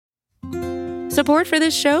Support for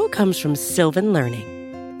this show comes from Sylvan Learning.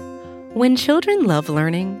 When children love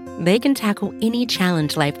learning, they can tackle any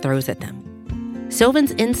challenge life throws at them.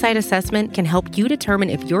 Sylvan's Insight Assessment can help you determine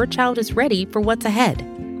if your child is ready for what's ahead.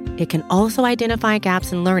 It can also identify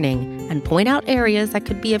gaps in learning and point out areas that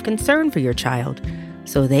could be of concern for your child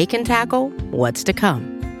so they can tackle what's to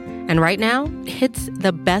come. And right now, it's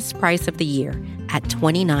the best price of the year at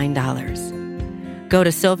 $29. Go to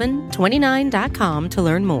sylvan29.com to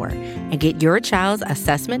learn more and get your child's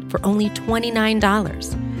assessment for only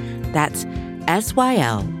 $29. That's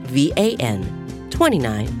SYLVAN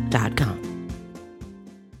 29.com.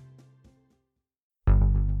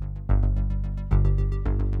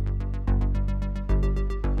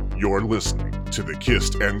 You're listening to the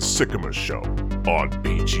Kist and Sikkema Show on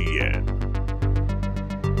BGN.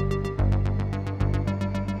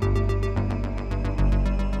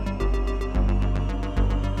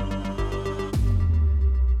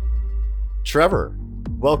 Trevor,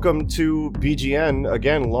 welcome to BGN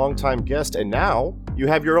again, longtime guest, and now you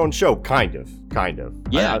have your own show, kind of.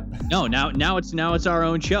 Yeah, now it's our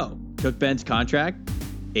own show. Took Ben's contract,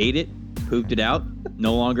 ate it, pooped it out,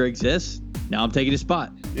 no longer exists. Now I'm taking his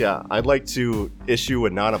spot. Yeah, I'd like to issue a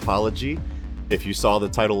non-apology if you saw the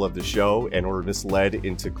title of the show and were misled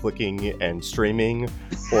into clicking and streaming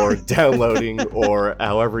or downloading or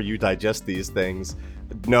however you digest these things.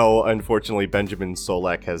 No, unfortunately, Benjamin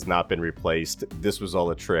Solak has not been replaced. This was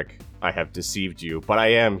all a trick. I have deceived you. But I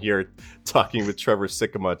am here talking with Trevor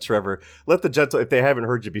Sikkema. Trevor, let the if they haven't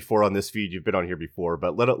heard you before on this feed, you've been on here before,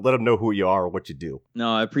 but let them know who you are or what you do.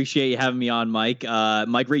 No, I appreciate you having me on, Mike.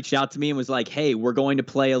 Mike reached out to me and was like, hey, we're going to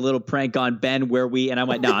play a little prank on Ben and I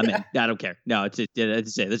went, no, I'm in. I don't care. No, it's it.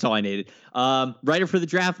 That's all I needed. Writer for the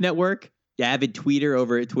Draft Network, avid tweeter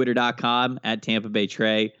over at twitter.com at Tampa Bay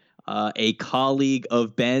Trey. A colleague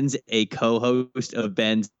of Ben's, a co-host of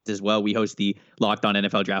Ben's as well. We host the Locked On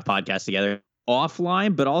NFL Draft podcast together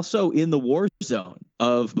offline, but also in the war zone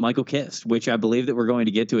of Michael Kist, which I believe that we're going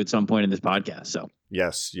to get to at some point in this podcast. So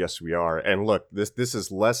yes, we are. And look, this is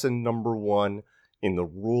lesson number 1 in the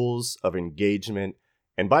rules of engagement.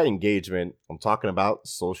 And by engagement, I'm talking about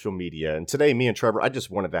social media. And today, me and Trevor, I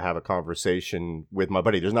just wanted to have a conversation with my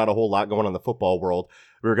buddy. There's not a whole lot going on in the football world.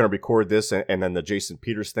 We were going to record this, and then the Jason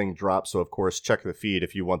Peters thing dropped. So, of course, check the feed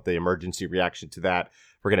if you want the emergency reaction to that.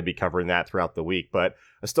 We're going to be covering that throughout the week. But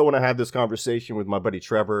I still want to have this conversation with my buddy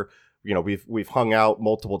Trevor. You know, we've hung out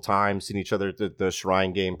multiple times, seen each other at the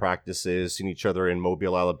Shrine game practices, seen each other in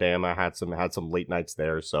Mobile, Alabama, had some late nights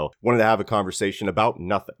there. So wanted to have a conversation about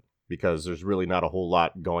nothing, because there's really not a whole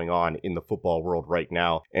lot going on in the football world right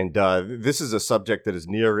now. And this is a subject that is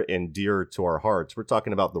near and dear to our hearts. We're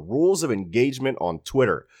talking about the rules of engagement on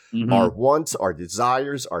Twitter. Mm-hmm. Our wants, our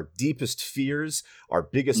desires, our deepest fears, our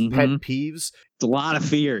biggest pet peeves. It's a lot of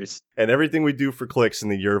fears. And everything we do for clicks in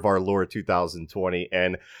the year of our Lord 2020.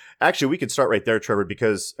 And actually, we could start right there, Trevor,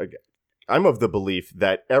 because I'm of the belief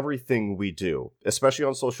that everything we do, especially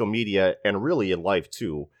on social media and really in life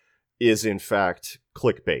too, is in fact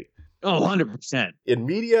clickbait. Oh, 100%. In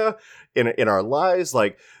media, in our lives,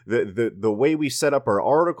 like the way we set up our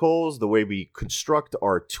articles, the way we construct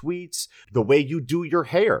our tweets, the way you do your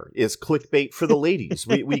hair is clickbait for the ladies.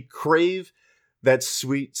 We crave that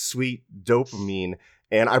sweet, sweet dopamine.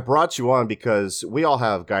 And I brought you on because we all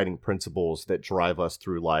have guiding principles that drive us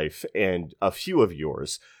through life. And a few of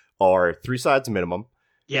yours are 3 sides minimum.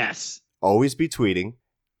 Yes. Always be tweeting.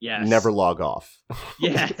 Yes. Never log off.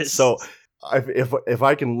 Yes. So if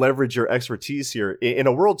I can leverage your expertise here in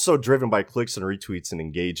a world so driven by clicks and retweets and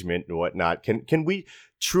engagement and whatnot, can we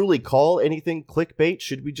truly call anything clickbait?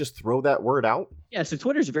 Should we just throw that word out? Yeah. So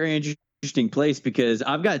Twitter's a very interesting place because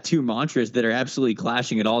I've got 2 mantras that are absolutely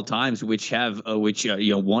clashing at all times, which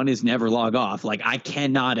one is never log off. Like I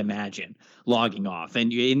cannot imagine logging off.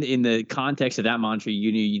 And in the context of that mantra,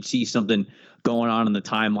 you'd see something going on in the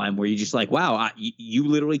timeline where you're just like, wow, you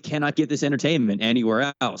literally cannot get this entertainment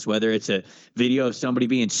anywhere else, whether it's a video of somebody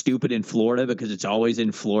being stupid in Florida because it's always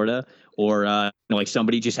in Florida, or like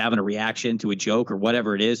somebody just having a reaction to a joke or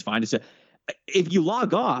whatever it is. If you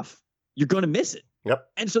log off, you're going to miss it. Yep.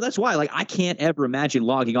 And so that's why, like, I can't ever imagine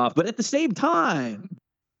logging off. But at the same time,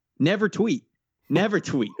 never tweet.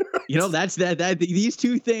 You know, that's that these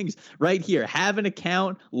 2 things right here. Have an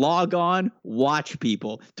account, log on, watch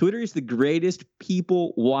people. Twitter is the greatest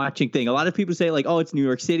people watching thing. A lot of people say like, oh, it's New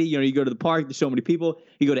York City. You know, you go to the park, there's so many people.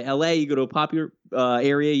 You go to LA, you go to a popular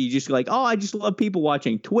area, you just like, oh, I just love people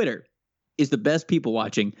watching. Twitter is the best people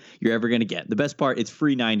watching you're ever going to get. The best part, it's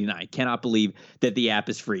free 99. Cannot believe that the app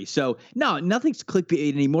is free. So no, nothing's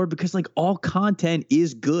clickbait anymore because like all content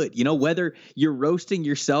is good. You know, whether you're roasting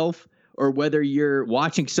yourself or whether you're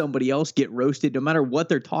watching somebody else get roasted, no matter what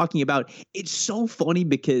they're talking about. It's so funny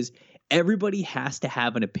because everybody has to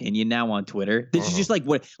have an opinion now on Twitter. This is just like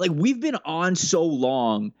we've been on so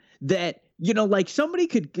long that, like somebody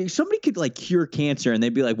could like cure cancer and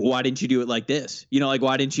they'd be like, well, why didn't you do it like this? Like,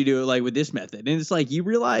 why didn't you do it like with this method? And it's like, you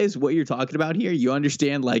realize what you're talking about here. You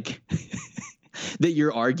understand like that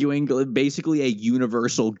you're arguing basically a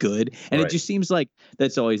universal good. And It just seems like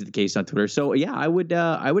that's always the case on Twitter. So yeah, I would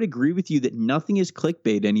agree with you that nothing is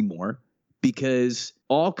clickbait anymore because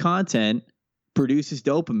all content produces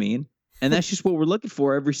dopamine. And that's just what we're looking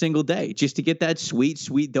for every single day, just to get that sweet,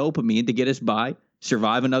 sweet dopamine to get us by,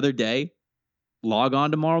 survive another day, log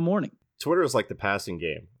on tomorrow morning. Twitter is like the passing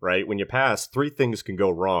game, right? When you pass, 3 things can go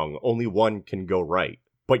wrong. Only 1 can go right.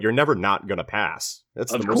 But you're never not going to pass.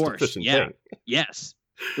 That's the most efficient thing. Yes.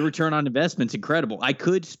 The return on investment's incredible. I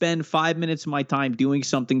could spend 5 minutes of my time doing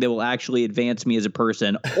something that will actually advance me as a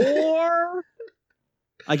person, or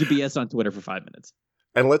I could BS on Twitter for 5 minutes.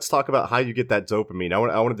 And let's talk about how you get that dopamine.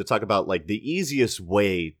 I wanted to talk about like the easiest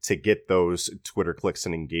way to get those Twitter clicks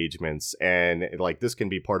and engagements. And like this can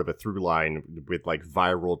be part of a through line with like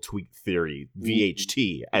viral tweet theory,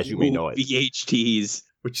 VHT, as you may know it. VHTs.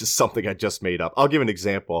 Which is something I just made up. I'll give an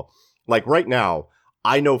example. Like right now,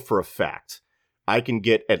 I know for a fact I can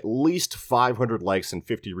get at least 500 likes and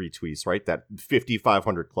 50 retweets, right? That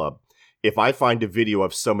 5,500 club. If I find a video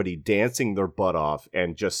of somebody dancing their butt off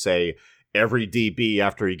and just say, every DB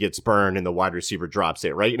after he gets burned and the wide receiver drops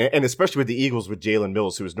it, right? And especially with the Eagles with Jalen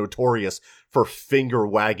Mills, who is notorious for finger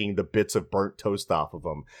wagging the bits of burnt toast off of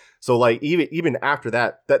him. So like even after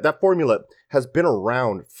that formula has been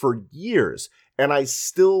around for years. And I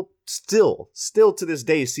still to this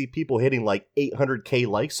day see people hitting like 800K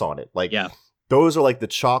likes on it. Like, yeah. Those are like the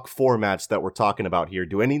chalk formats that we're talking about here.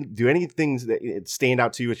 Do any things that stand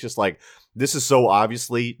out to you? It's just like, this is so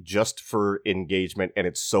obviously just for engagement, and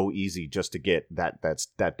it's so easy just to get that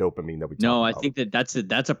dopamine that we talk about. No, I think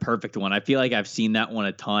that's a perfect one. I feel like I've seen that one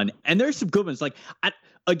a ton, and there's some good ones. Like,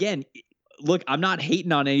 look, I'm not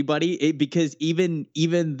hating on anybody because even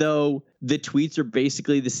though the tweets are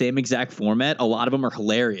basically the same exact format, a lot of them are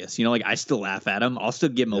hilarious. Like I still laugh at them. I'll still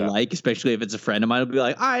give them a like, especially if it's a friend of mine. I'll be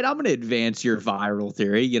like, all right, I'm going to advance your viral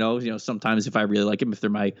theory. Sometimes if I really like them, if they're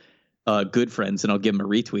my good friends, then I'll give them a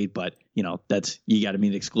retweet. But that's, you got to be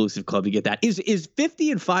an exclusive club to get that. Is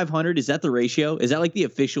 50 and 500? Is that the ratio? Is that like the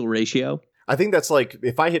official ratio? I think that's like,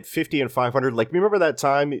 if I hit 50 and 500, like remember that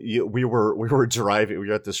time we were driving, we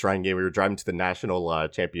were at the Shrine game, we were driving to the national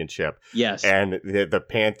championship. Yes. And the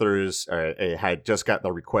Panthers had just gotten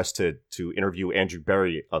the request to interview Andrew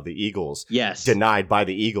Berry of the Eagles. Yes. Denied by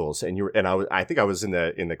the Eagles. And I think I was in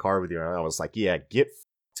the car with you, and I was like, yeah, get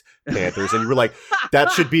Panthers. And you were like,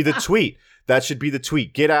 that should be the tweet. That should be the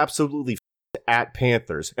tweet. Get absolutely at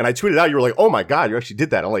Panthers. And I tweeted out, you were like, oh my God, you actually did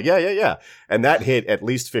that. I'm like, yeah. And that hit at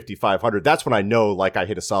least 5,500. That's when I know like I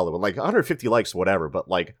hit a solid one. Like 150 likes, whatever. But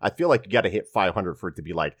like, I feel like you got to hit 500 for it to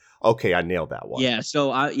be like, okay, I nailed that one. Yeah.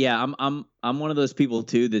 So I'm one of those people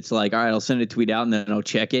too that's like, all right, I'll send a tweet out and then I'll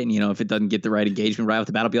check it. And if it doesn't get the right engagement right off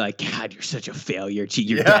the bat, I'll be like, God, you're such a failure.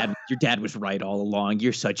 Your dad was right all along.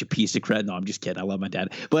 You're such a piece of crap. No, I'm just kidding. I love my dad.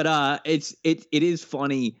 But it is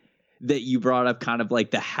funny that you brought up kind of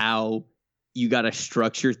like the how you got to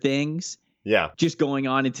structure things. Yeah. Just going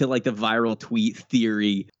on into like the viral tweet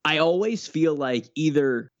theory. I always feel like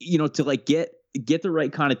either, to like get the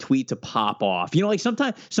right kind of tweet to pop off. Like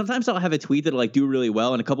sometimes I'll have a tweet that'll like do really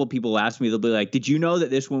well. And a couple of people ask me, they'll be like, did you know that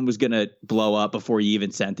this one was going to blow up before you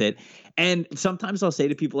even sent it? And sometimes I'll say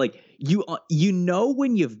to people like,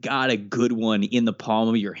 when you've got a good one in the palm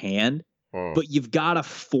of your hand, but you've got to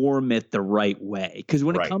form it the right way. Because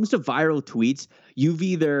when it comes to viral tweets, you've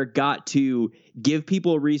either got to give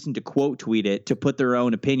people a reason to quote tweet it, to put their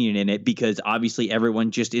own opinion in it, because obviously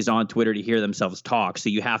everyone just is on Twitter to hear themselves talk. So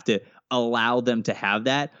you have to allow them to have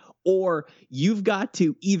that. Or you've got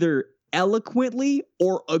to either eloquently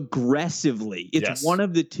or aggressively, it's one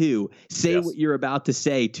of the two, say what you're about to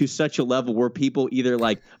say to such a level where people either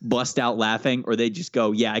like bust out laughing or they just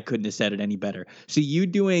go, yeah, I couldn't have said it any better. So you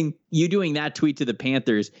doing that tweet to the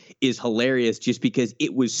Panthers is hilarious just because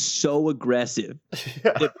it was so aggressive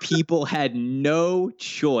that people had no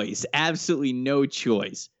choice, absolutely no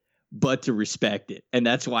choice but to respect it. And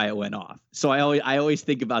that's why it went off. So I always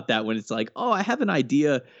think about that when it's like, oh, I have an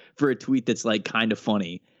idea for a tweet that's like kind of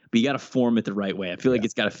funny, but you got to form it the right way. I feel like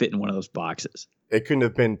it's got to fit in one of those boxes. It couldn't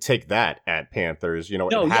have been take that at Panthers.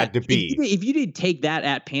 It had to be. If you did take that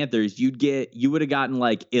at Panthers, you would have gotten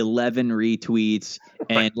like 11 retweets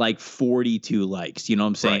and like 42 likes. You know what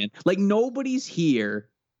I'm saying? Right. Like nobody's here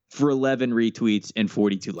for 11 retweets and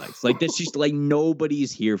 42 likes. Like, that's just like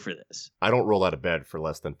nobody's here for this. I don't roll out of bed for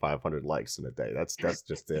less than 500 likes in a day. That's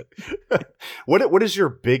just it. What is your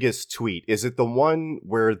biggest tweet? Is it the one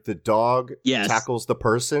where the dog tackles the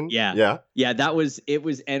person? Yeah. That was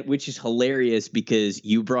and which is hilarious because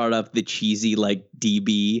you brought up the cheesy like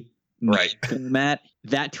DB format.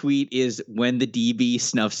 That tweet is when the DB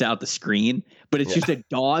snuffs out the screen, but it's just a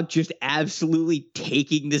dog just absolutely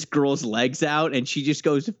taking this girl's legs out, and she just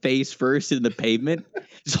goes face first in the pavement.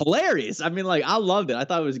 It's hilarious. I mean, like, I loved it. I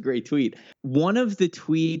thought it was a great tweet. One of the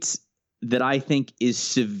tweets that I think is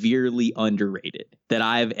severely underrated that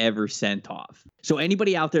I've ever sent off. So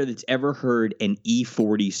anybody out there that's ever heard an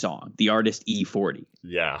E40 song, the artist E40.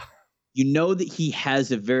 Yeah. You know that he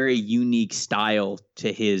has a very unique style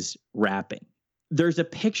to his rapping. There's a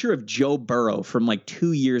picture of Joe Burrow from like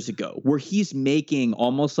 2 years ago where he's making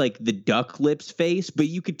almost like the duck lips face, but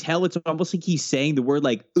you could tell it's almost like he's saying the word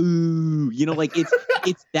like, ooh, you know, like it's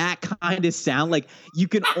that kind of sound. Like you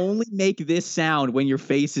can only make this sound when your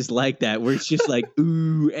face is like that, where it's just like,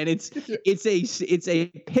 ooh. And it's a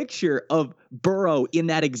picture of Burrow in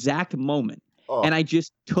that exact moment. Oh. And I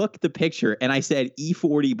just took the picture and I said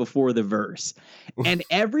E40 before the verse. And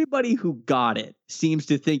everybody who got it seems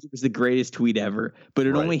to think it was the greatest tweet ever. But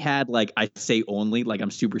it only had like, I say only, like I'm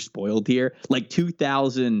super spoiled here, like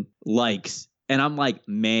 2,000 likes. And I'm like,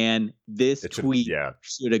 man, this tweet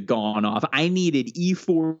should have gone off. I needed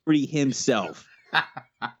E40 himself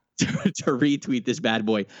to retweet this bad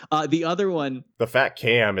boy. The other one, the Fat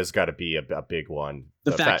Cam has got to be a big one.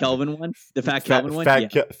 The Fat Kelvin one, the Fat Kelvin one,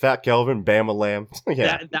 Fat Kelvin, Bama Lamb.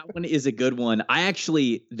 That one is a good one.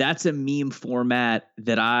 That's a meme format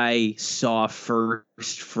that I saw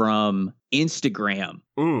first from Instagram.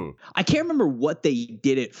 I can't remember what they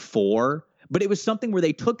did it for, but it was something where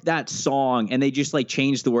they took that song and they just like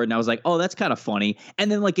changed the word. And I was like, oh, that's kind of funny.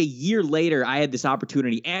 And then like a year later, I had this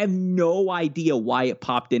opportunity. I have no idea why it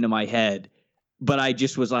popped into my head, but I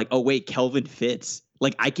just was like, oh, wait, Kelvin fits.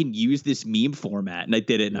 Like I can use this meme format. And I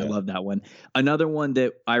did it. And I love that one. Another one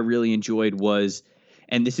that I really enjoyed was,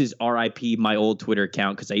 and this is RIP my old Twitter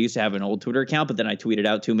account, because I used to have an old Twitter account, but then I tweeted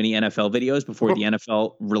out too many NFL videos before the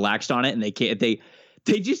NFL relaxed on it. And they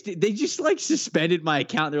just like suspended my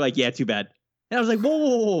account. They're like, yeah, too bad. And I was like,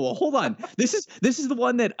 whoa, hold on. This is the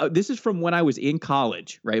one that this is from when I was in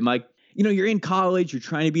college, right, Mike? You know, you're in college, you're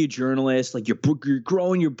trying to be a journalist, like you're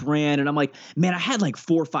growing your brand. And I'm like, man, I had like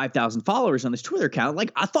 4,000 or 5,000 followers on this Twitter account.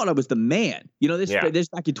 Like I thought I was the man. You know, this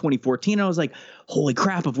back in 2014. I was like, holy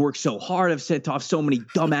crap, I've worked so hard. I've sent off so many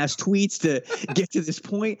dumbass tweets to get to this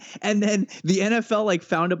point. And then the NFL like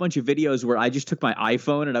found a bunch of videos where I just took my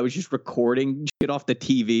iPhone and I was just recording shit off the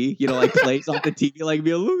TV, you know, like plays off the TV, like,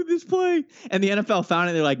 look at this play. And the NFL found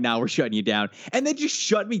it. They're like, nah, we're shutting you down. And they just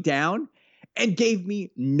shut me down and gave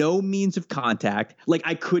me no means of contact. Like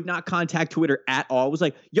I could not contact Twitter at all. It was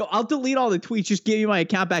like, yo, I'll delete all the tweets. Just give me my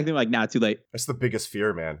account back. They're like, nah, too late. That's the biggest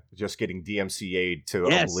fear, man. Just getting DMCA'd to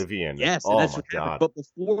oblivion. Yes. Oh that's my God. But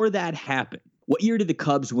before that happened, what year did the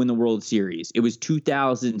Cubs win the World Series? It was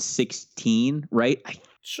 2016, right?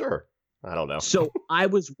 Sure. I don't know. So I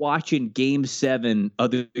was watching Game 7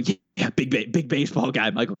 of the big baseball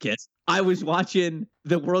guy, Michael Kist. I was watching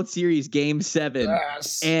the World Series Game 7,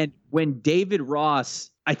 and when David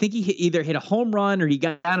Ross, I think he either hit a home run or he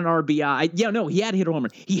got an RBI. He had hit a home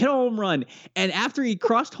run. He hit a home run, and after he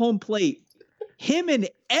crossed home plate, him and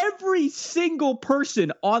every single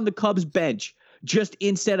person on the Cubs bench, just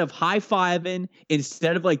instead of high-fiving,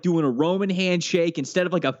 instead of like doing a Roman handshake, instead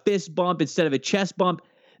of like a fist bump, instead of a chest bump,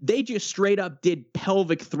 they just straight up did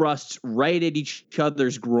pelvic thrusts right at each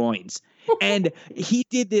other's groins. And he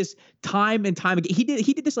did this time and time again. He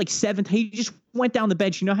did this like 7 times. He just went down the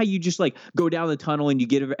bench. You know how you just like go down the tunnel and you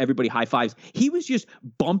give everybody high fives? He was just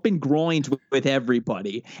bumping groins with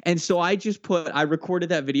everybody. And so I recorded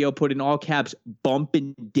that video, put in all caps,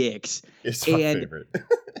 bumping dicks. It's my favorite.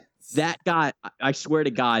 That got, I swear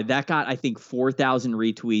to God, I think 4,000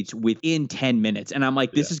 retweets within 10 minutes. And I'm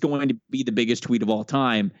like, this is going to be the biggest tweet of all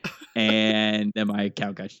time. And then my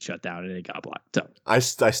account got shut down and it got blocked. So I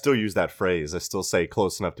still use that phrase. I still say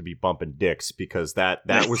close enough to be bumping dicks, because that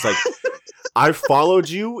was like, I followed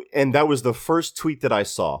you and that was the first tweet that I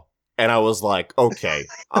saw. And I was like, okay,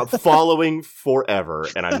 I'm following forever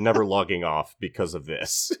and I'm never logging off because of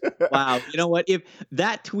this. Wow. You know what? If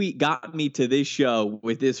that tweet got me to this show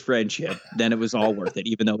with this friendship, then it was all worth it,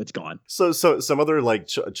 even though it's gone. So some other like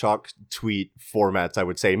chalk tweet formats, I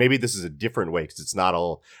would say, maybe this is a different way because it's not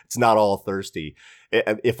all thirsty.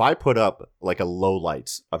 If I put up like a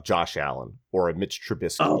lowlights of Josh Allen or a Mitch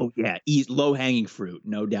Trubisky. Oh, yeah. He's low hanging fruit.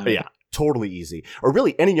 No doubt. Yeah. totally easy. Or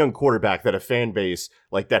really any young quarterback that a fan base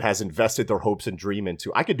like that has invested their hopes and dream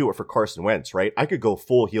into. I could do it for Carson Wentz, right? I could go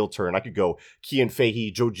full heel turn. I could go Kean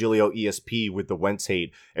Fahey, Joe Giglio, ESP with the Wentz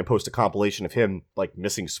hate and post a compilation of him like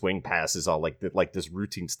missing swing passes, all like this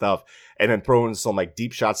routine stuff, and then throw in some like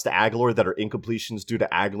deep shots to Aguilar that are incompletions due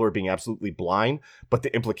to Aguilar being absolutely blind, but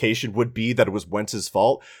the implication would be that it was Wentz's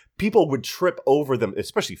fault. People would trip over them,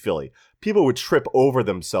 especially Philly. People would trip over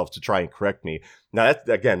themselves to try and correct me. Now,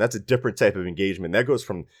 that's a different type of engagement. That goes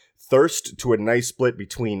from thirst to a nice split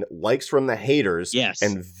between likes from the haters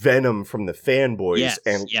and venom from the fanboys.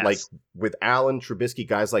 Like with Allen, Trubisky,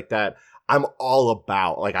 guys like that, I'm all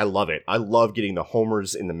about, like, I love it. I love getting the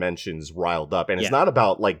homers and the mentions riled up. And it's not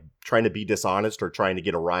about like trying to be dishonest or trying to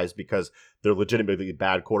get a rise because they're legitimately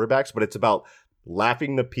bad quarterbacks, but it's about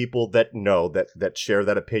laughing the people that know that share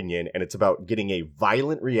that opinion, and it's about getting a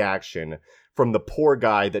violent reaction from the poor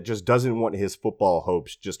guy that just doesn't want his football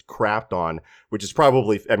hopes just crapped on, which is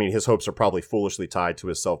probably, I mean, his hopes are probably foolishly tied to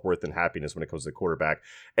his self-worth and happiness when it comes to the quarterback.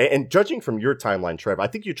 And judging from your timeline, Trev, I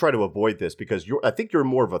think you try to avoid this because I think you're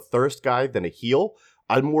more of a thirst guy than a heel.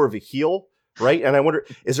 I'm more of a heel, right? And I wonder,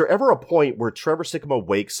 is there ever a point where Trevor Sikkema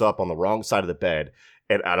wakes up on the wrong side of the bed?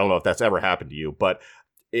 And I don't know if that's ever happened to you, but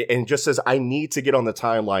and just says, I need to get on the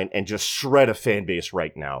timeline and just shred a fan base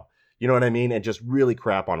right now. You know what I mean? And just really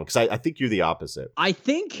crap on them. Because I think you're the opposite. I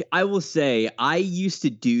think I will say I used to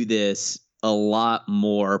do this a lot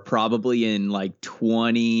more probably in like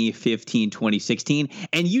 2015, 2016.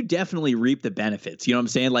 And you definitely reap the benefits. You know what I'm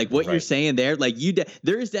saying? Like what you're saying there, like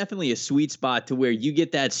there is definitely a sweet spot to where you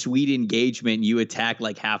get that sweet engagement and you attack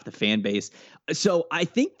like half the fan base. So I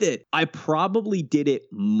think that I probably did it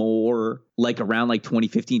more like around like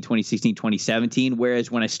 2015, 2016, 2017. Whereas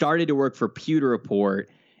when I started to work for Pewter Report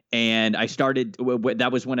and I started, that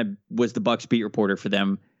was when I was the Bucks beat reporter for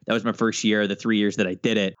them. That was my first year, the 3 years that I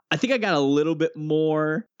did it. I think I got a little bit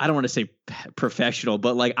more, I don't want to say professional,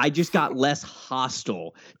 but like I just got less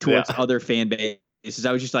hostile towards other fan bases.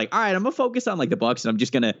 I was just like, all right, I'm gonna focus on like the Bucks, and I'm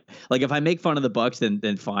just gonna, like, if I make fun of the Bucks,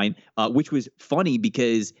 then fine. Which was funny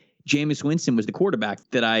because Jameis Winston was the quarterback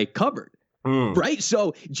that I covered. Right.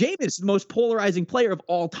 So Jameis is the most polarizing player of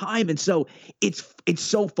all time. And so it's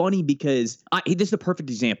so funny because this is a perfect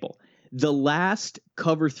example. The last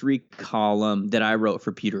Cover 3 column that I wrote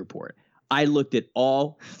for Pewter Report, I looked at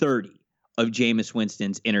all 30 of Jameis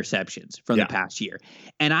Winston's interceptions from the past year.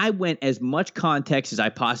 And I went as much context as I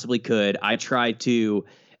possibly could. I tried to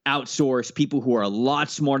outsource people who are a lot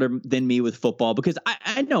smarter than me with football because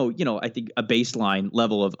I know, you know, I think a baseline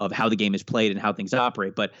level of how the game is played and how things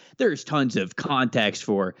operate, but there's tons of context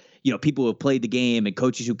for, you know, people who have played the game and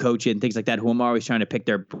coaches who coach it and things like that, who I'm always trying to pick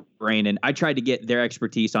their brain. And I tried to get their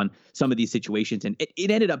expertise on some of these situations. And it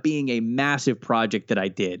ended up being a massive project that I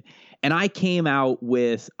did. And I came out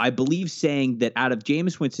with, I believe, saying that out of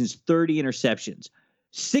Jameis Winston's 30 interceptions,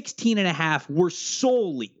 16 and a half were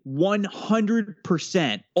solely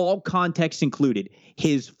 100%, all context included,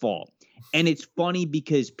 his fault. And it's funny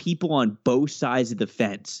because people on both sides of the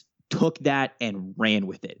fence took that and ran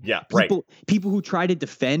with it. Yeah, People who tried to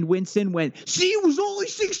defend Winston went, see, it was only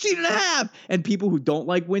 16 and a half. And people who don't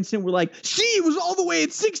like Winston were like, see, it was all the way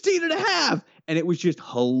at 16 and a half. And it was just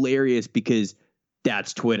hilarious because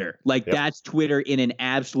that's Twitter. Like, that's Twitter in an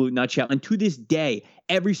absolute nutshell. And to this day,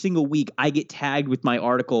 every single week, I get tagged with my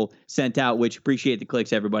article sent out, which appreciate the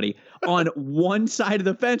clicks, everybody, on one side of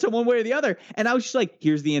the fence, on one way or the other. And I was just like,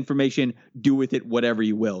 here's the information. Do with it whatever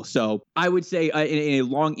you will. So I would say, in a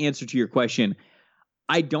long answer to your question,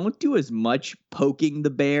 I don't do as much poking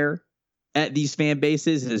the bear at these fan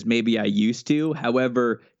bases as maybe I used to.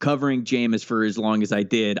 However, covering Jameis for as long as I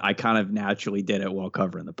did, I kind of naturally did it while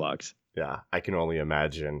covering the Bucs. Yeah, I can only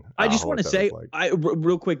imagine. I just want to say,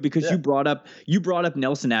 real quick, because you brought up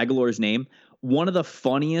Nelson Aguilar's name. One of the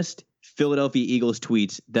funniest Philadelphia Eagles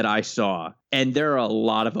tweets that I saw, and there are a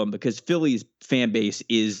lot of them because Philly's fan base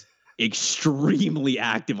is extremely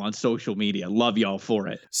active on social media. Love y'all for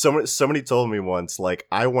it. Somebody told me once, like,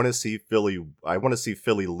 I want to see Philly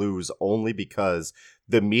lose only because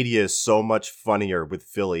the media is so much funnier with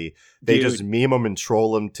Philly. They just meme them and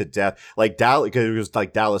troll them to death. Like Dallas, because it was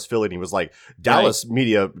like Dallas, Philly, and he was like, Dallas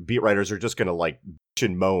media beat writers are just gonna like bitch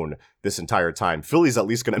and moan this entire time. Philly's at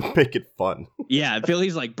least gonna make it fun. Yeah,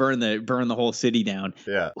 Philly's like burn the whole city down.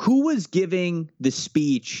 Yeah. Who was giving the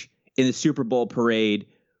speech in the Super Bowl parade?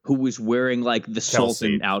 Who was wearing like the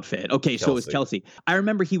Sultan outfit? Okay, so it was Kelsey. I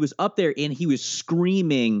remember he was up there and he was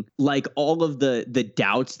screaming like all of the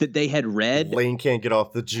doubts that they had read. Lane can't get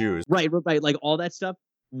off the Jews. Right, like all that stuff.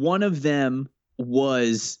 One of them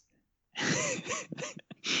was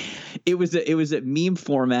it was a meme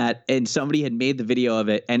format, and somebody had made the video of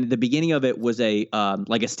it, and the beginning of it was a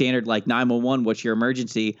like a standard like 911, what's your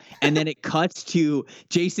emergency, and then it cuts to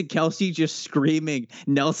Jason Kelsey just screaming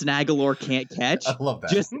Nelson Aguilar can't catch. I love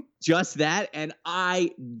that. Just that, and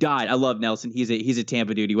I died. I love Nelson. He's a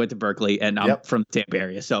Tampa dude. He went to Berkeley, and I'm from the Tampa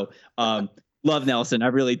area, so love Nelson. I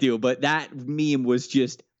really do. But that meme was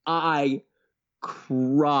just, I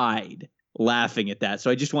cried laughing at that. So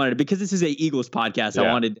I just wanted to, because this is a Eagles podcast,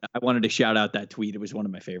 I wanted to shout out that tweet. It was one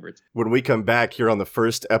of my favorites. When we come back here on the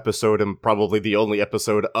first episode, and probably the only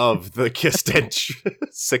episode of the Kist and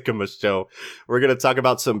Sikkema show, we're going to talk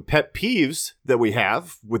about some pet peeves that we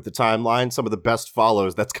have with the timeline, some of the best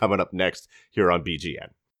follows. That's coming up next here on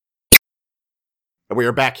BGN. And we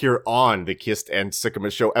are back here on the Kist and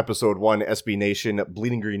Sikkema show, episode 1, SB Nation,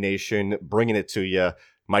 Bleeding Green Nation, bringing it to you.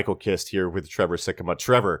 Michael Kist here with Trevor Sikkema.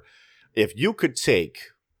 Trevor, if you could take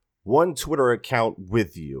one Twitter account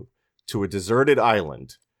with you to a deserted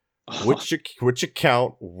island, which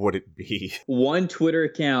account would it be? One Twitter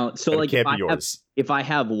account. So, like, if I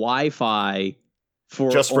have Wi-Fi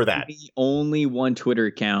for just for that, only one Twitter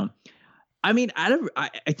account. I mean, I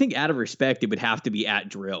think out of respect, it would have to be at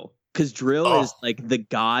Drill. Because Drill is like the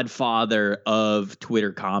godfather of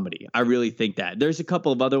Twitter comedy. I really think that. There's a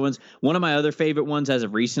couple of other ones. One of my other favorite ones as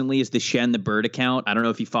of recently is the Shen the Bird account. I don't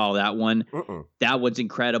know if you follow that one. That one's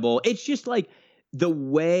incredible. It's just like the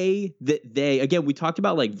way that again, we talked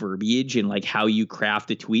about like verbiage and like how you craft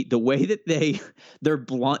a tweet. The way that their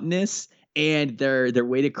bluntness and their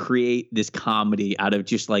way to create this comedy out of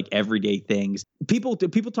just like everyday things. People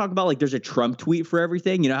talk about like there's a Trump tweet for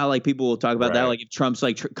everything. You know how like people will talk about that, like if Trump's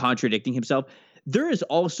like contradicting himself. There is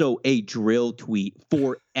also a Drill tweet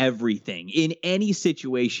for everything. In any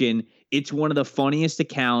situation, it's one of the funniest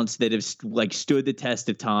accounts that have like stood the test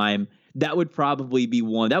of time. That would probably be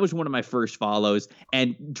one. That was one of my first follows.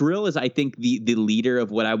 And Drill is, I think, the leader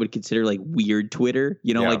of what I would consider like weird Twitter.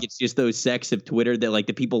 You know, like it's just those sects of Twitter that like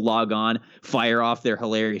the people log on, fire off their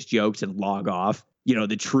hilarious jokes and log off. You know,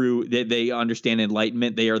 they understand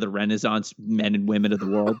enlightenment. They are the Renaissance men and women of the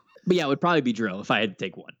world. But yeah, it would probably be Drill if I had to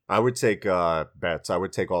take one. I would take Bets. I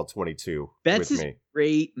would take all 22 Bets with is me. A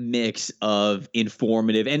great mix of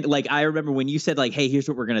informative. And like, I remember when you said like, hey, here's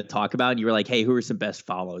what we're going to talk about. And you were like, hey, who are some best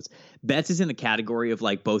follows? Bets is in the category of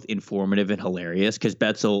like both informative and hilarious, because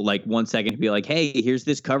Bets will like 1 second be like, hey, here's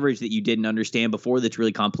this coverage that you didn't understand before that's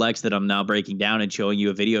really complex that I'm now breaking down and showing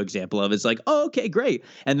you a video example of. It's like, oh, okay, great.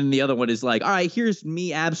 And then the other one is like, all right, here's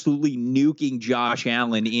me absolutely nuking Josh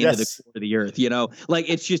Allen into the core of the earth. You know, like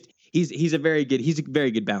it's just, he's a very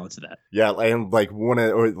good balance of that. Yeah, and like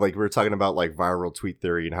we were talking about like viral tweet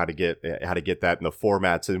theory and how to get that in the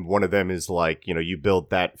formats, and one of them is like, you know, you build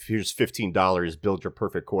that, here's $15, build your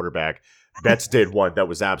perfect quarterback. Bets did one that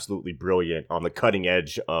was absolutely brilliant on the cutting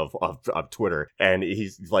edge of Twitter, and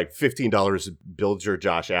he's like $15 builds your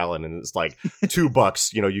Josh Allen, and it's like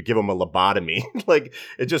 $2, you know, you give him a lobotomy. Like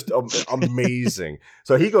it's just amazing.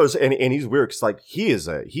 So he goes and he's weird because like he is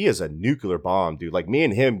a nuclear bomb, dude. Like me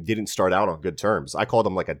and him didn't start out on good terms. I called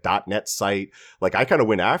him like a .net site. Like I kind of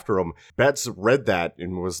went after him. Bets read that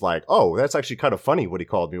and was like, oh, that's actually kind of funny what he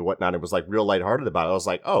called me and whatnot. It was like real lighthearted about it. I was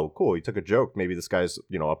like, oh, cool. He took a joke. Maybe this guy's,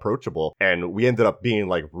 you know, approachable. And we ended up being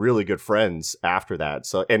like really good friends after that.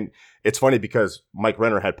 So, and it's funny because Mike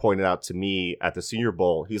Renner had pointed out to me at the Senior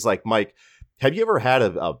Bowl, he's like, Mike, have you ever had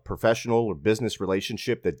a professional or business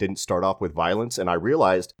relationship that didn't start off with violence? And I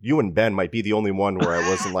realized you and Ben might be the only one where I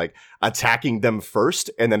wasn't like attacking them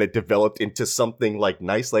first, and then it developed into something like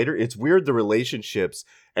nice later. It's weird, the relationships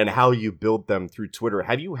and how you build them through Twitter.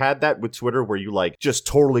 Have you had that with Twitter where you like just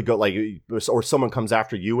totally go like, or someone comes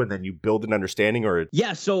after you and then you build an understanding? Or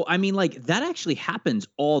yeah, so I mean, like that actually happens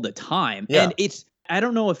all the time, and I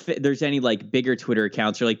don't know if there's any like bigger Twitter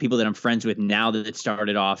accounts or like people that I'm friends with now that it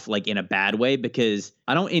started off like in a bad way, because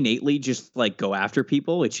I don't innately just like go after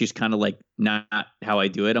people. It's just kind of like not how I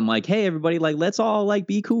do it. I'm like, hey, everybody, like, let's all like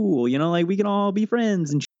be cool, you know, like we can all be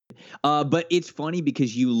friends and shit. But it's funny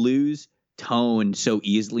because you lose tone so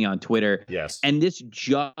easily on Twitter. Yes. And this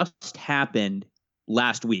just happened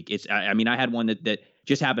last week. I mean, I had one that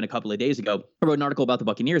just happened a couple of days ago. I wrote an article about the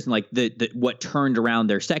Buccaneers and like the what turned around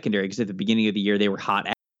their secondary, because at the beginning of the year they were hot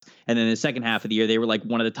ass, and then in the second half of the year they were like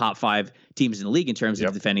one of the top 5 teams in the league in terms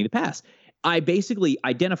of defending the pass. I basically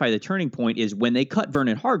identify the turning point is when they cut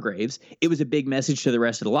Vernon Hargraves. It was a big message to the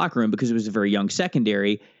rest of the locker room because it was a very young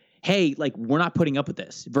secondary. hey, like, we're not putting up with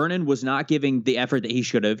this. Vernon was not giving the effort that he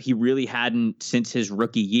should have. He really hadn't since his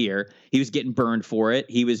rookie year. He was getting burned for it.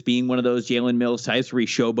 He was being one of those Jalen Mills types where he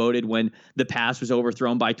showboated when the pass was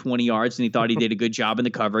overthrown by 20 yards and he thought he did a good job in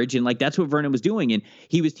the coverage. And like, that's what Vernon was doing. And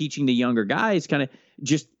he was teaching the younger guys kind of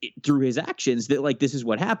just through his actions that like, this is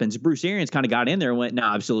what happens. Bruce Arians kind of got in there and went, no,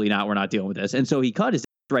 absolutely not. We're not dealing with this. And so he cut his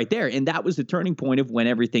right there. And that was the turning point of when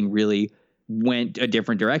everything really went a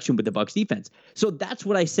different direction with the Bucs defense. So that's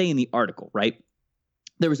what I say in the article, right?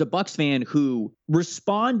 There was a Bucs fan who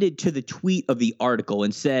responded to the tweet of the article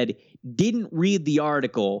and said, didn't read the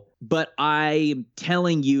article, but I'm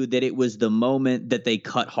telling you that it was the moment that they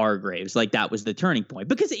cut Hargraves. Like that was the turning point,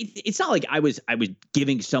 because it's not like I was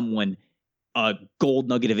giving someone a gold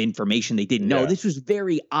nugget of information they didn't know. This was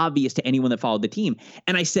very obvious to anyone that followed the team.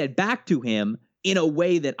 And I said back to him in a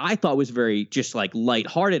way that I thought was very just like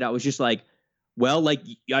lighthearted. I was just like, well, like,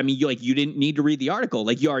 I mean, you didn't need to read the article.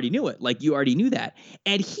 Like, you already knew it. Like, you already knew that.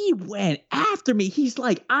 And he went after me. He's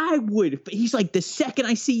like, he's like, the second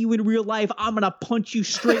I see you in real life, I'm going to punch you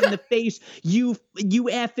straight in the face. You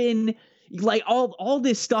effing, like, all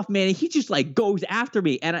this stuff, man. And he just like goes after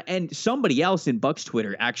me. And somebody else in Bucs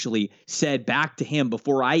Twitter actually said back to him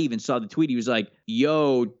before I even saw the tweet, he was like,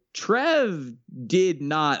 yo, Trev did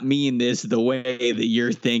not mean this the way that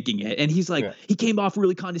you're thinking it. And he's like, he came off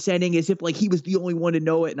really condescending as if like he was the only one to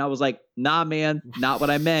know it. And I was like, nah, man, not what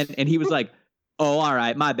I meant. And he was like, oh, all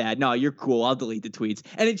right, my bad. No, you're cool. I'll delete the tweets.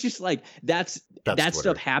 And it's just like, that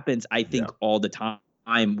stuff happens, I think, all the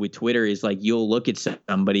time with Twitter. Is like, you'll look at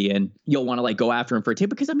somebody and you'll want to like go after him for a tip.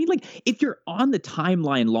 Because I mean, like, if you're on the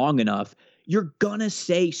timeline long enough, you're gonna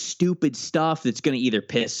say stupid stuff that's gonna either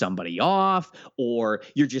piss somebody off or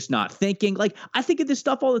you're just not thinking. Like, I think of this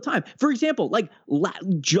stuff all the time. For example, like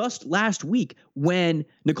just last week when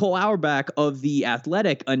Nicole Auerbach of The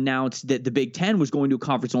Athletic announced that the Big Ten was going to a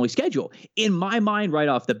conference-only schedule, in my mind right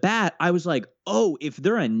off the bat, I was like, oh, if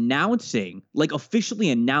they're announcing, like officially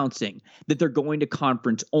announcing that they're going to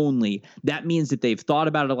conference only, that means that they've thought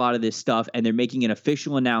about a lot of this stuff and they're making an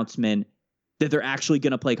official announcement that they're actually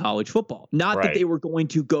going to play college football. Not that they were going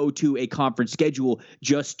to go to a conference schedule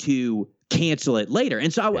just to cancel it later.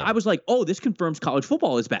 And so I was like, oh, this confirms college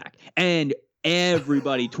football is back. And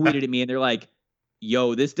everybody tweeted at me and they're like,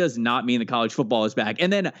 yo, this does not mean the college football is back.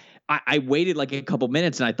 And then I waited like a couple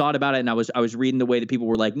minutes and I thought about it, and I was reading the way that people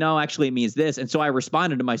were like, no, actually it means this. And so I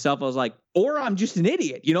responded to myself. I was like, or I'm just an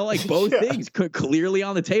idiot, like both things clearly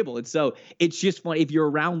on the table. And so it's just fun. If you're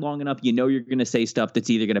around long enough, you're going to say stuff that's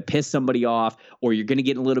either going to piss somebody off or you're going to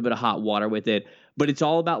get in a little bit of hot water with it. But it's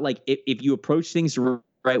all about like, if you approach things the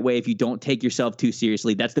right way, if you don't take yourself too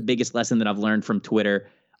seriously, that's the biggest lesson that I've learned from Twitter.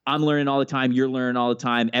 I'm learning all the time. You're learning all the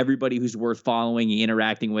time. Everybody who's worth following and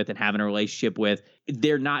interacting with and having a relationship with,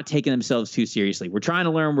 they're not taking themselves too seriously. We're trying to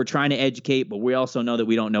learn. We're trying to educate, but we also know that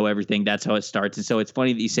we don't know everything. That's how it starts. And so it's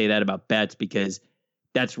funny that you say that about bets, because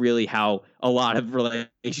that's really how a lot of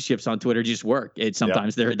relationships on Twitter just work. It's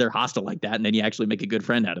sometimes they're hostile like that, and then you actually make a good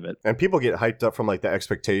friend out of it. And people get hyped up from like the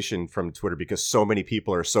expectation from Twitter because so many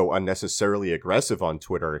people are so unnecessarily aggressive on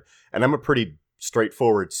Twitter. And I'm a pretty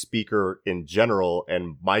straightforward speaker in general,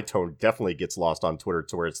 and my tone definitely gets lost on Twitter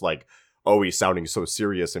to where it's like, oh, he's sounding so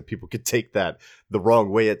serious, and people could take that the wrong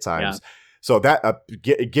way at times. So that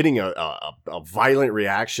getting a violent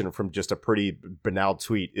reaction from just a pretty banal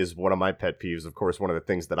tweet is one of my pet peeves. Of course, one of the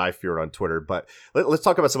things that I fear on Twitter. But let's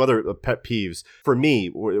talk about some other pet peeves. For me,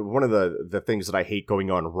 one of the things that I hate going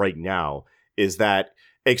on right now is that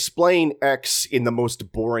explain X in the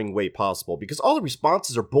most boring way possible, because all the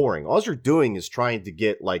responses are boring. All you're doing is trying to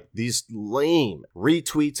get like these lame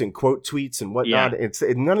retweets and quote tweets and whatnot.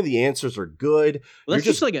 None of the answers are good. Well, that's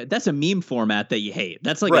just like that's a meme format that you hate.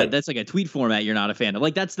 That's like that's like a tweet format you're not a fan of.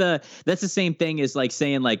 Like that's the same thing as like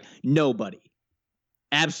saying like nobody.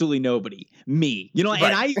 Absolutely nobody. Me. And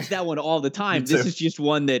I use that one all the time. This is just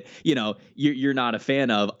one that, you're not a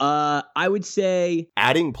fan of. I would say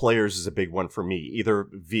adding players is a big one for me, either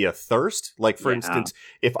via thirst. Like, for instance,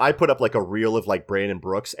 if I put up like a reel of like Brandon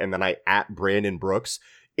Brooks and then I at Brandon Brooks,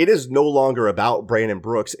 it is no longer about Brandon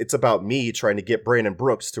Brooks. It's about me trying to get Brandon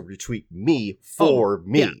Brooks to retweet me for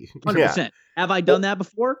me. Yeah, 100%. Have I done that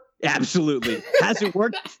before? Absolutely. Has it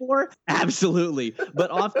worked before? Absolutely.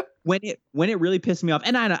 But when it really pissed me off,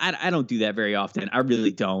 and I don't do that very often. I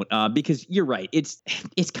really don't, because you're right. It's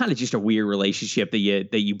kind of just a weird relationship that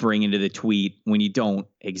you bring into the tweet when you don't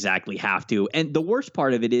exactly have to. And the worst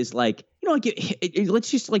part of it is like, like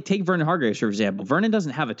let's just like take Vernon Hargreaves, for example. Vernon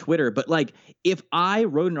doesn't have a Twitter, but like if I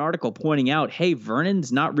wrote an article pointing out, hey,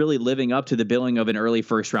 Vernon's not really living up to the billing of an early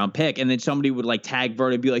first round pick, and then somebody would like tag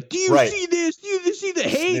Vernon and be like, do you see this? Do you see the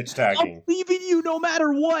hate? I'm leaving you no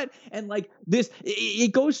matter what. And like this,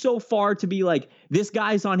 it goes so far to be like, this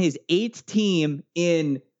guy's on his 8th team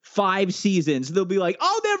in 5 seasons. They'll be like,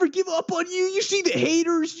 I'll never give up on you. You see the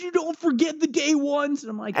haters. You don't forget the day ones. And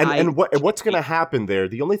I'm like, what's going to happen there?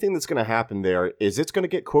 The only thing that's going to happen there is it's going to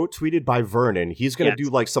get quote tweeted by Vernon. He's going to do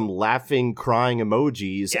like some laughing, crying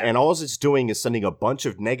emojis. And all it's doing is sending a bunch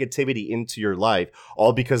of negativity into your life,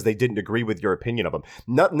 all because they didn't agree with your opinion of him.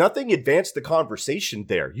 Nothing advanced the conversation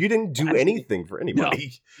there. You didn't do anything for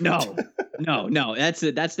anybody. No. That's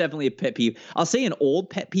definitely a pet peeve. I'll say an old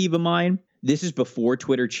pet peeve of mine. This is before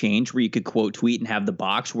Twitter changed, where you could quote tweet and have the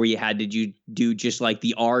box where you had to do just like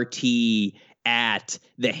the RT at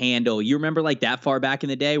the handle. You remember like that far back in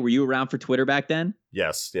the day? Were you around for Twitter back then?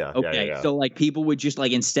 Yes. Yeah. Okay. Yeah. So like people would just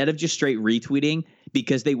like, instead of just straight retweeting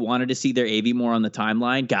because they wanted to see their AV more on the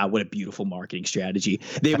timeline. God, what a beautiful marketing strategy.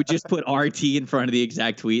 They would just put RT in front of the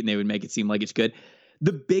exact tweet and they would make it seem like it's good.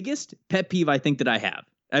 The biggest pet peeve I think that I have,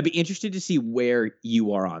 I'd be interested to see where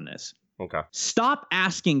you are on this. Okay. Stop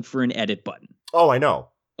asking for an edit button. Oh, I know.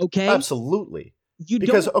 Okay. Absolutely.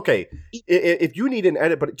 If you need an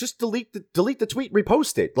edit button, just delete the tweet,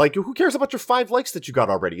 repost it. Like, who cares about your 5 likes that you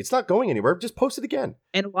got already? It's not going anywhere. Just post it again.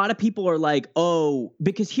 And a lot of people are like, oh,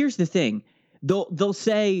 because here's the thing. They'll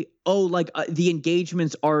say, oh, like the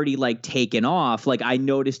engagement's already like taken off. Like I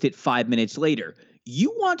noticed it 5 minutes later.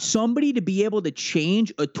 You want somebody to be able to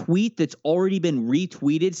change a tweet that's already been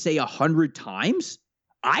retweeted, say 100 times?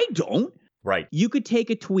 I don't. Right. You could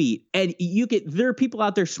take a tweet and there are people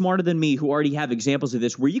out there smarter than me who already have examples of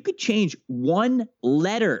this where you could change one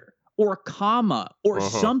letter or a comma or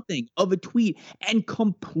something of a tweet and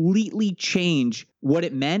completely change what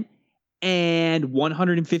it meant. And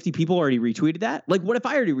 150 people already retweeted that. Like, what if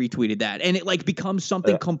I already retweeted that and it like becomes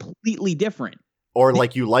something completely different? Or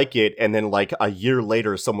like you like it and then like a year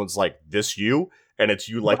later, someone's like, this you? And it's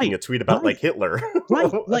you liking a tweet about like Hitler.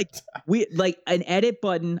 Right. Like an edit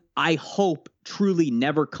button, I hope truly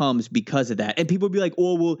never comes because of that. And people will be like,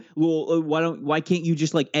 oh, well, why can't you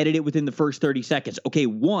just like edit it within the first 30 seconds? Okay.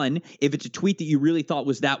 One, if it's a tweet that you really thought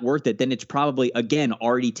was that worth it, then it's probably, again,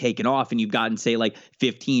 already taken off and you've gotten, say, like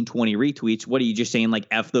 15, 20 retweets. What are you just saying? Like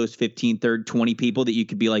F those 15, 20 people that you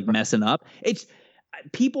could be like messing up? It's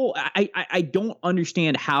people. I don't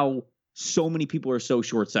understand how so many people are so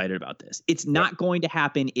short-sighted about this. It's not going to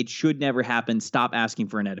happen. It should never happen. Stop asking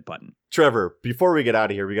for an edit button. Trevor, before we get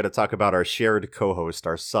out of here, we got to talk about our shared co-host,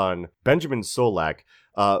 our son, Benjamin Solak.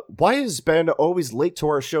 Why is Ben always late to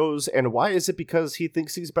our shows, and why is it because he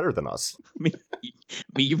thinks he's better than us?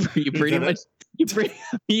 You pretty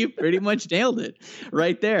much nailed it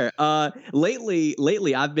right there.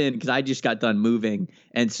 Lately I've been, because I just got done moving,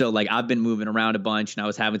 and so like I've been moving around a bunch, and I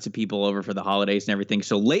was having some people over for the holidays and everything.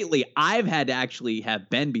 So lately I've had to actually have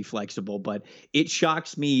Ben be flexible, but it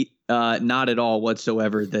shocks me not at all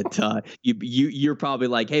whatsoever that you're probably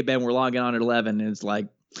like, hey Ben, we're logging on at 11, and it's like,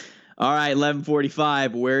 all right,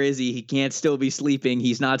 11:45. Where is he? He can't still be sleeping.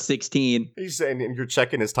 He's not 16. He's saying, and you're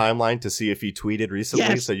checking his timeline to see if he tweeted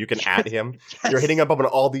recently, so you can add him. You're hitting up on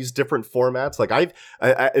all these different formats. Like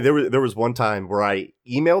there was one time where I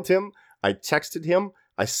emailed him, I texted him,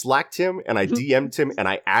 I Slacked him, and I DM'd him, and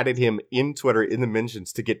I added him in Twitter in the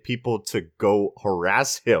mentions to get people to go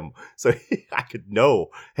harass him, so I could know,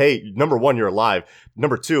 hey, number one, you're alive.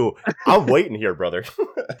 Number two, I'm waiting here, brother.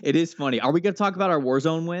 It is funny. Are we going to talk about our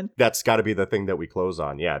Warzone win? That's got to be the thing that we close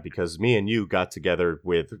on, yeah, because me and you got together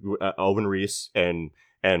with Owen Reese and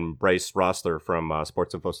Bryce Rossler from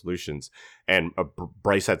Sports Info Solutions, and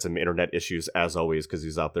Bryce had some internet issues as always because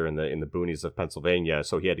he's out there in the boonies of Pennsylvania,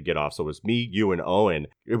 so he had to get off. So it was me, you, and Owen.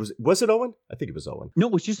 Was it Owen? I think it was Owen. No,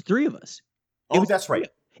 it was just 3 of us. That's right.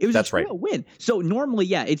 It was a win. So normally,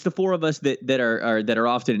 yeah, it's the 4 of us that are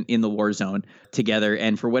often in the war zone together,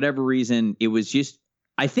 and for whatever reason, it was just,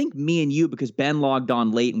 I think, me and you, because Ben logged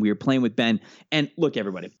on late and we were playing with Ben. And look,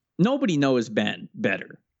 everybody, nobody knows Ben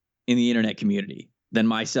better in the internet community than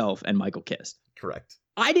myself and Michael Kist. Correct.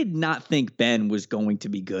 I did not think Ben was going to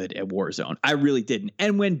be good at Warzone. I really didn't.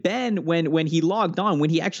 And when Ben, when he logged on, when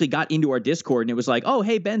he actually got into our Discord and it was like, oh,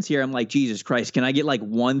 hey, Ben's here. I'm like, Jesus Christ, can I get like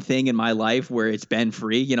one thing in my life where it's Ben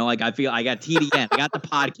free? You know, like I feel I got TDN, I got the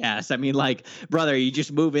podcast. I mean, like, brother, are you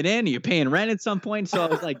just moving in? Are you paying rent at some point? So I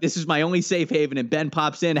was like, this is my only safe haven. And Ben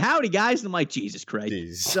pops in, howdy, guys. And I'm like, Jesus Christ.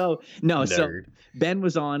 Jeez. So Ben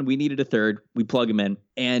was on. We needed a third. We plug him in.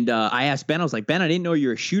 And I asked Ben, I was like, Ben, I didn't know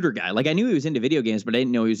you're a shooter guy. Like, I knew he was into video games, but I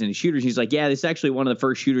didn't know he was into shooters. He's like, yeah, this is actually one of the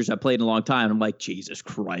first shooters I played in a long time. I'm like, Jesus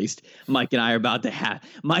Christ. Mike and I are about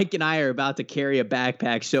to carry a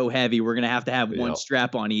backpack so heavy, we're going to have one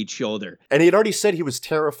strap on each shoulder. And he had already said he was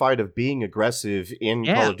terrified of being aggressive in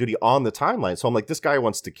Call of Duty on the timeline. So I'm like, this guy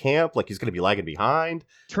wants to camp, like he's going to be lagging behind.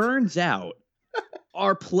 Turns out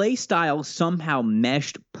our play style somehow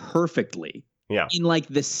meshed perfectly. Yeah. In like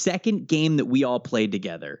the second game that we all played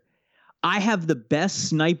together. I have the best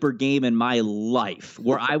sniper game in my life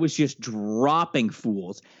where I was just dropping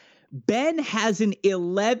fools. Ben has an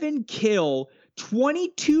 11 kill,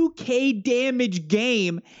 22k damage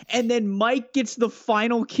game, and then Mike gets the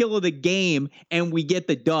final kill of the game and we get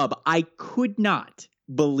the dub. I could not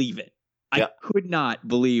believe it. I could not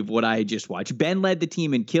believe what I had just watched. Ben led the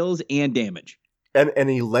team in kills and damage. And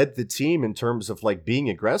he led the team in terms of like being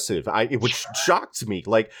aggressive, which shocked me.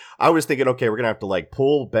 Like I was thinking, okay, we're gonna have to like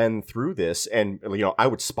pull Ben through this, and I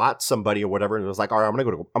would spot somebody or whatever, and it was like, all right, I'm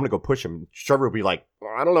gonna go push him. Trevor would be like,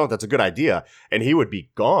 I don't know if that's a good idea, and he would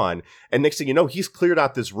be gone. And next thing you know, he's cleared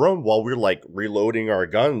out this room while we're like reloading our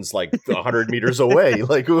guns like 100 meters away.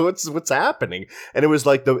 Like what's happening? And it was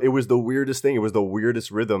the weirdest thing. It was the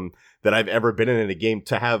weirdest rhythm that I've ever been in a game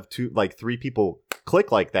to have three people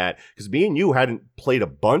click like that, because me and you hadn't played a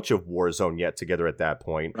bunch of Warzone yet together at that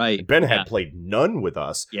point. Right. Ben had played none with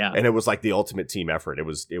us. Yeah. And it was like the ultimate team effort. It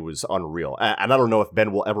was unreal. And I don't know if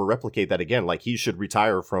Ben will ever replicate that again. Like he should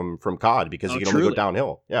retire from COD because he can only go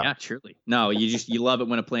downhill. Yeah, truly. No, you love it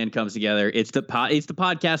when a plan comes together. It's the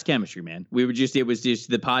podcast chemistry, man. It was just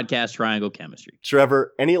the podcast triangle chemistry.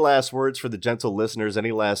 Trevor, any last words for the gentle listeners?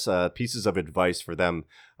 Any last pieces of advice for them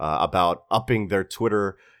about upping their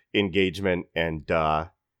Twitter engagement? And I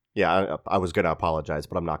was going to apologize,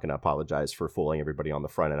 but I'm not going to apologize for fooling everybody on the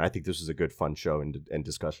front end. I think this was a good, fun show and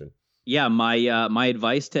discussion. Yeah, my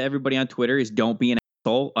advice to everybody on Twitter is don't be an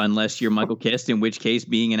asshole unless you're Michael Kist, in which case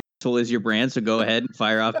being an asshole is your brand. So go ahead and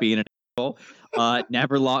fire off being an asshole.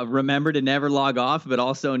 Remember to never log off, but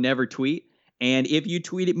also never tweet. And if you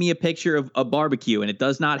tweet at me a picture of a barbecue and it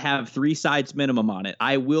does not have 3 sides minimum on it,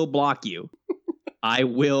 I will block you. I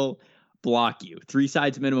will block you. 3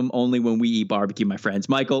 sides minimum only when we eat barbecue, my friends.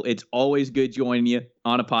 Michael, it's always good joining you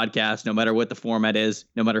on a podcast, no matter what the format is,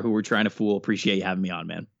 no matter who we're trying to fool. Appreciate you having me on,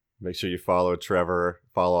 man. Make sure you follow Trevor,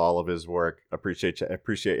 follow all of his work. Appreciate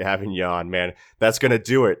having you on, man. That's going to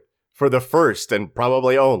do it for the first and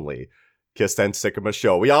probably only Kist and Sikkema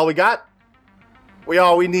show. We all we got? We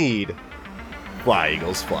all we need. Fly,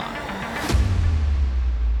 Eagles, fly.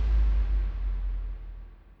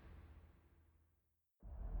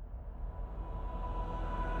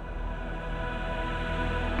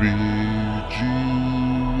 BG